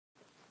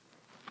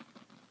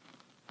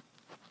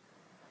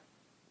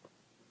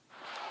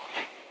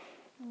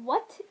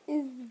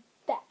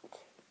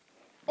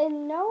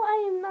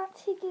not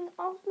taking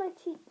off my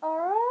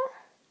tiara.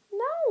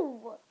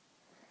 No.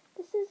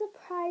 This is a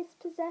prized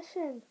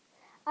possession.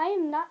 I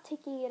am not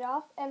taking it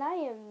off, and I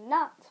am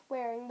not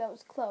wearing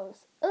those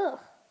clothes. Ugh.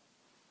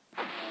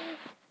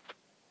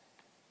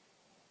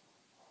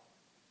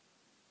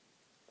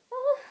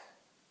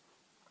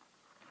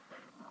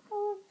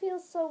 Oh, it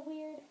feels so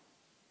weird.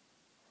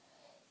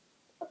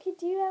 Okay,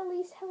 do you at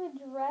least have a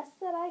dress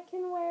that I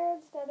can wear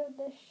instead of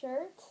this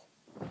shirt?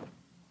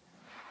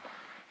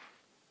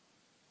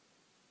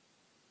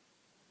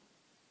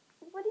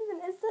 What even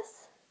is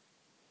this?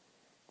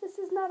 This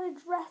is not a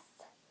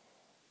dress.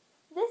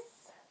 This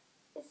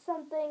is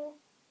something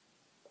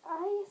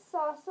I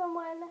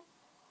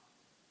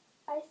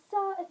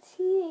saw a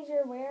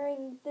teenager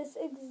wearing this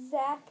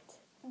exact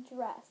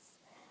dress.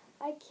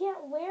 I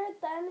can't wear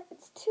it then.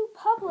 It's too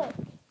public.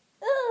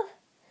 Ugh.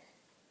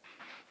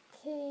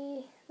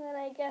 Okay, then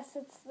I guess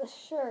it's the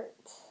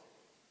shirt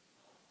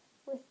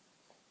with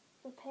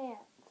the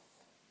pants.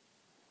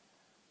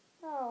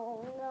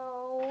 Oh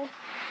no.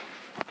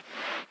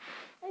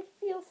 I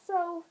feel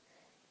so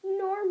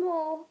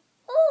normal.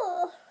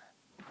 Ugh.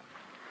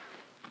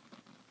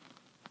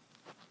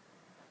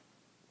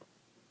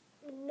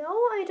 No,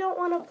 I don't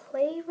want to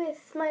play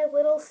with my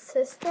little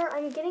sister.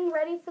 I'm getting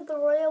ready for the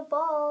royal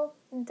ball.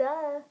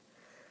 Duh.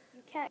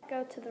 You can't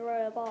go to the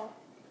royal ball.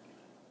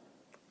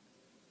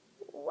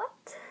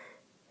 What?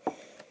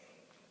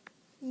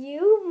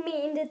 You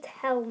mean to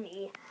tell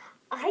me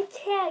I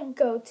can't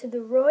go to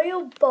the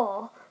royal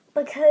ball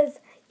because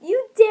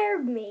you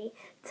dared me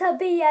to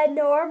be a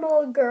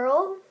normal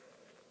girl?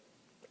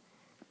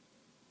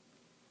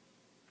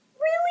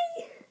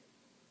 Really?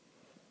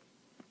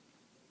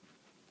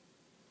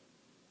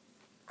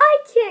 I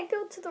can't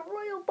go to the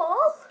royal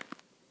ball?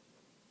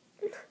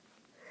 What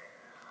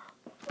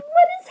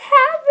is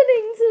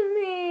happening to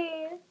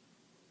me?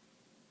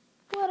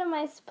 What am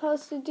I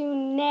supposed to do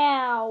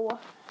now?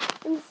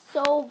 I'm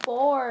so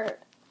bored.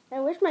 I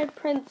wish my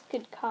prince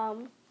could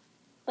come.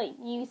 But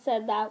you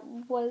said that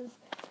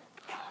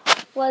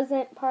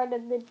wasn't part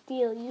of the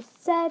deal. You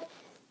said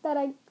that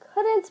I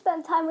couldn't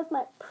spend time with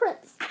my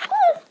prince.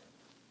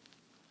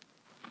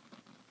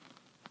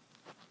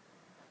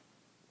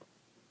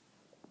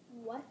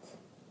 What?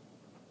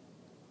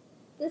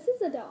 This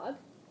is a dog.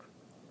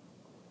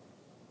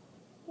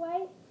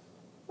 Why?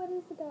 What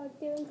is the dog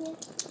doing here?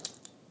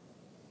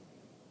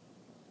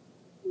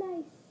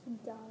 Nice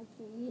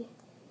doggy.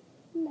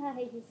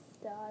 Nice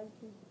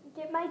doggy.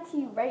 Get my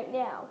tea right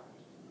now.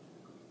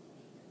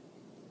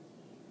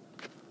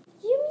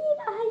 You mean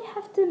I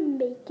have to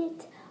make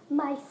it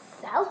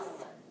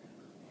myself?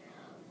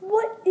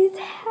 What is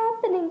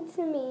happening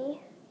to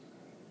me?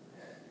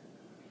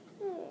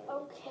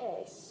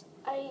 Okay, so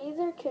I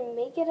either can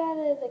make it out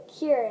of the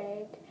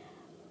Keurig,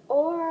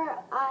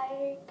 or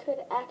I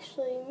could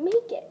actually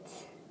make it.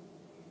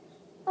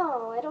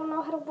 Oh, I don't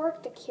know how to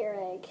work the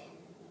Keurig.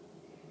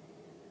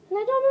 And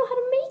I don't know how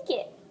to make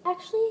it.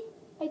 Actually,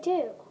 I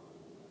do.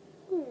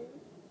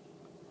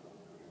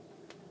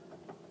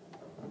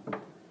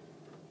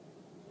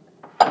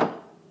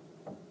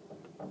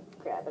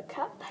 Grab a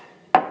cup.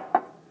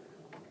 And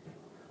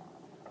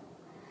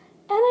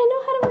I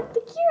know how to work the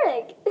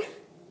Keurig.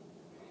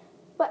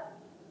 But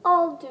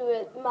I'll do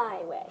it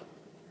my way.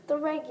 The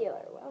regular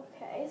way.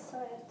 Okay, so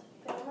I have to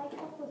fill my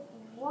cup with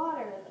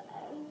water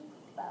then.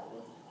 That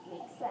would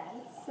make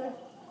sense.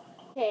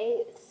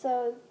 Okay,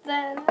 so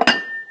then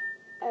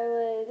I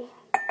would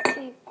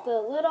take the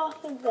lid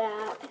off of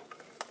that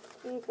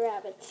and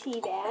grab a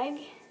tea bag.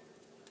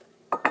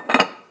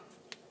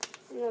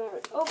 And then I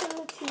would open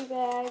the tea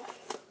bag.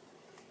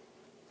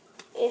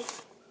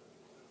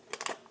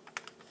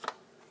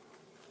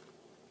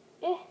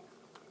 And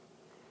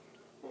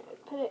I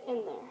would put it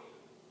in there.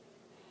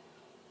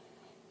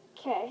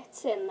 Okay,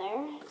 it's in there.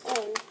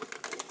 And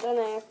then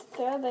I have to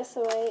throw this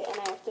away and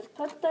I have to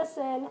put this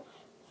in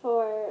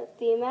for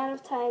the amount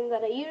of time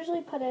that I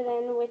usually put it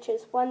in, which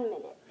is 1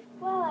 minute.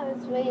 While I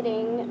was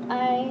waiting,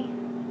 I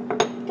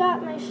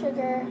got my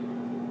sugar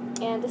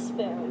and a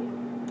spoon.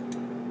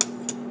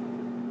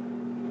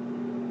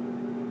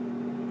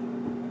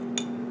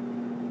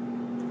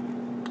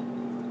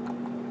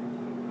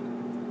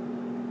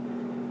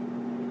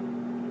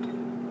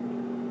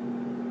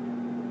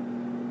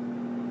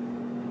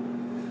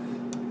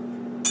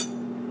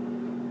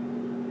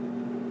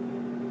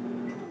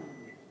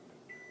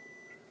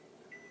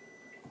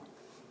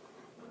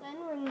 Then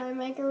when my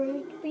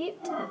microwave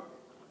beeped,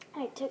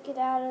 I took it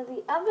out of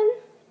the oven,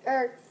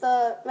 or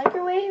the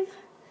microwave,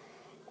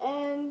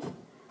 and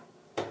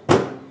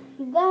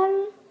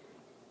then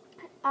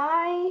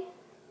I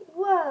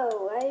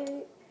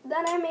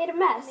made a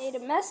mess. I made a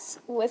mess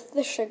with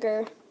the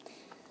sugar.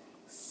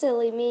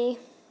 Silly me.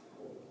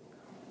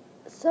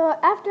 So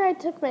after I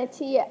took my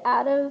tea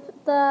out of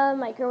the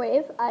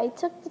microwave, I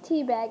took the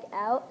tea bag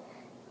out,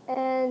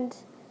 and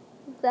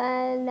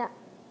then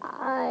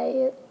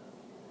I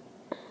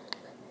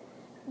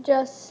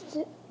just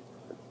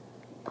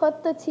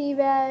put the tea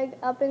bag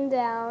up and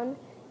down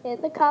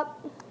in the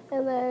cup,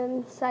 and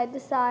then side to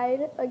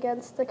side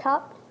against the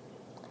cup.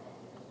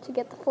 to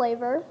get the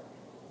flavor.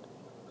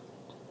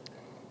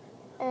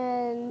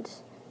 And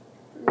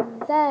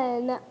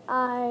then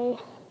I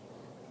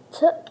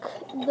took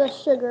the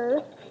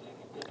sugar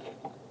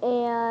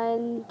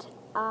and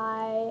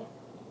I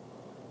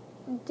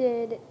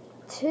did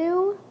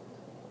 2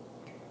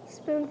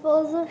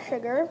 spoonfuls of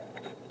sugar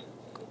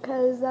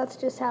because that's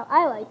just how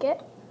I like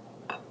it.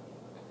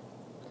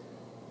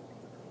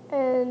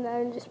 And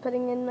I'm just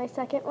putting in my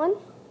second one.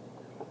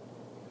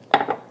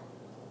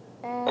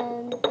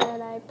 And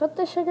then I put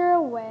the sugar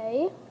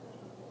away.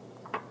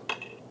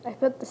 I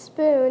put the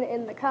spoon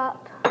in the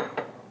cup.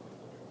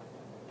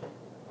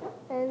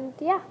 And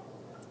yeah.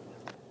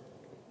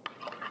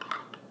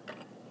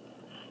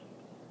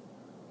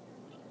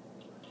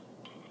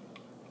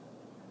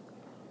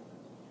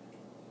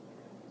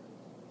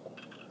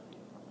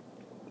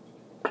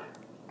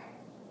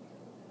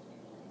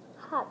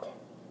 Hot.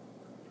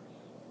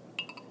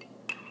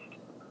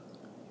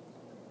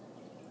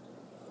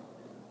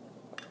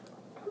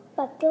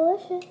 But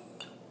delicious.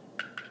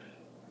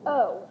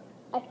 Oh,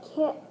 I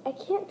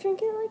can't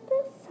drink it like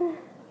this.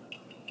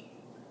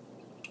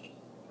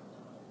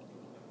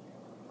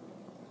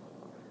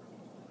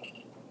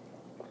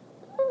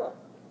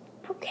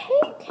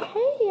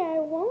 Okay, I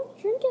won't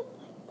drink it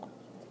like that.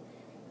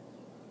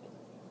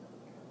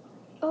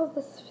 Oh,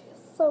 this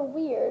feels so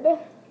weird. It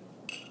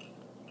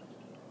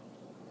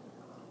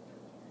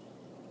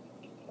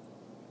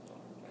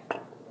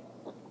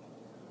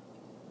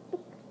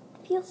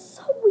feels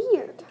so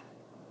weird.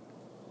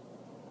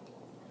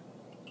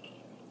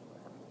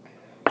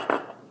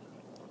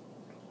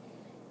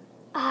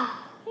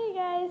 Hey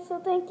guys, so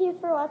thank you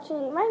for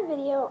watching my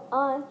video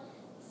on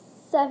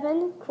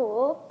 7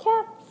 cool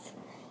cats.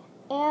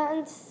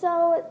 And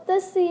so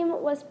this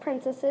theme was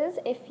princesses,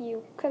 if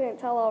you couldn't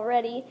tell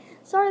already.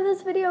 Sorry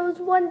this video is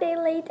 1 day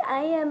late.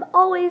 I am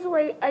always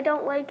late. I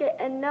don't like it.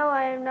 And no,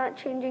 I am not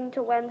changing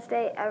to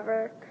Wednesday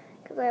ever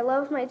because I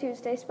love my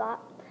Tuesday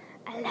spot.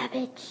 I love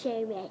it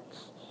so much.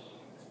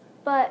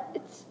 But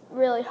it's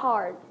really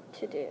hard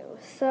to do.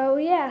 So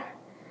yeah.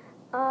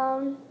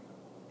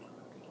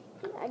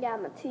 I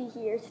got my tea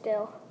here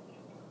still.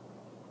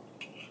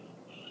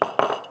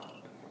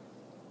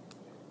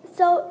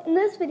 So in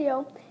this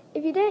video,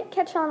 if you didn't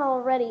catch on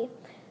already,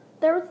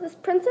 there was this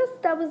princess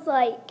that was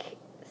like,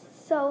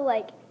 so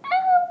like,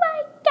 oh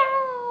my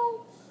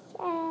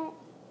gosh.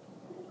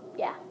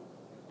 Yeah.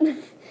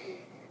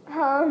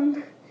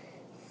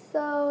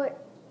 So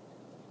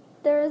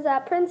there was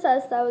that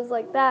princess that was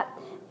like that,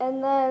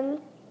 and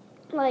then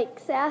like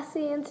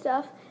sassy and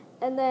stuff,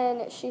 and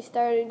then she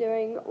started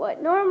doing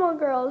what normal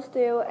girls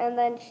do, and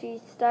then she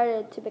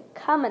started to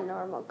become a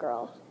normal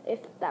girl, if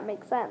that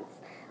makes sense.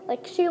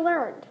 Like she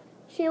learned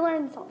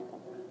something.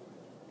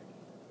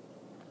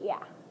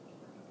 Yeah.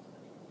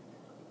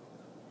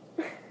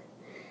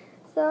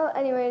 So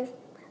anyways,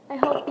 I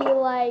hope you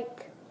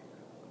like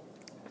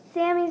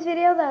Sammy's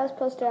video that was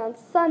posted on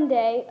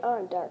Sunday. Oh,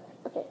 I'm dark.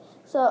 Okay.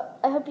 So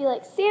I hope you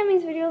like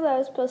Sammy's video that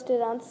was posted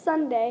on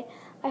Sunday.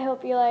 I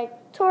hope you like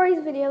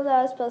Tori's video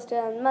that was posted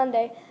on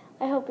Monday.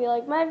 I hope you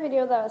like my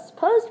video that was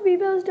supposed to be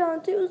posted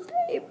on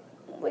Tuesday,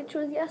 which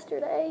was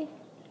yesterday.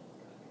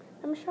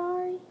 I'm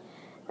sorry.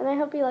 And I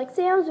hope you like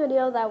Sam's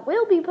video that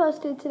will be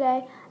posted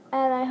today.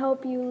 And I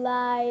hope you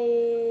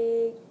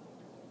like,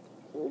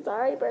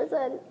 sorry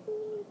person,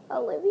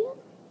 Olivia?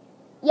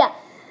 Yeah.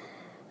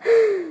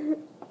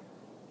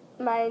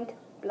 Mind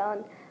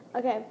blown.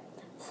 Okay,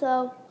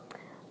 so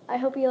I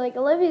hope you like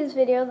Olivia's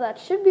video that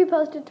should be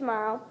posted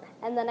tomorrow.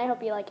 And then I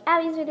hope you like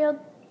Abby's video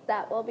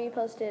that will be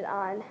posted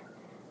on,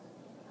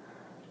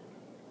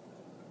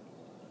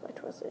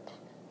 what was it?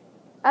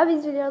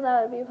 Abby's video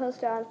that will be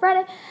posted on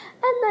Friday,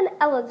 and then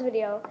Ella's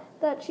video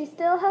that she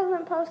still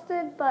hasn't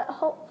posted, but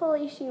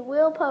hopefully she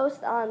will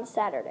post on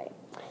Saturday.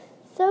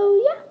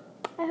 So yeah,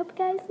 I hope you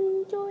guys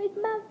enjoyed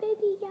my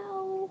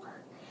video.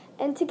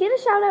 And to get a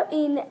shout out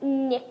in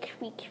next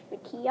week's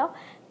video,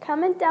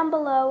 comment down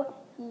below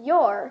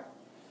your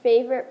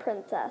favorite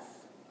princess.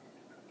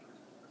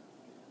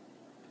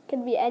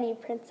 Could be any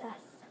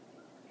princess.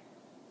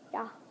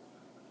 Yeah.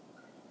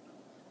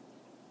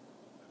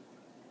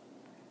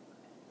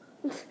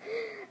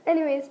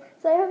 Anyways,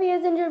 so I hope you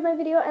guys enjoyed my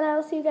video, and I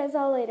will see you guys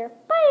all later.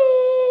 Bye!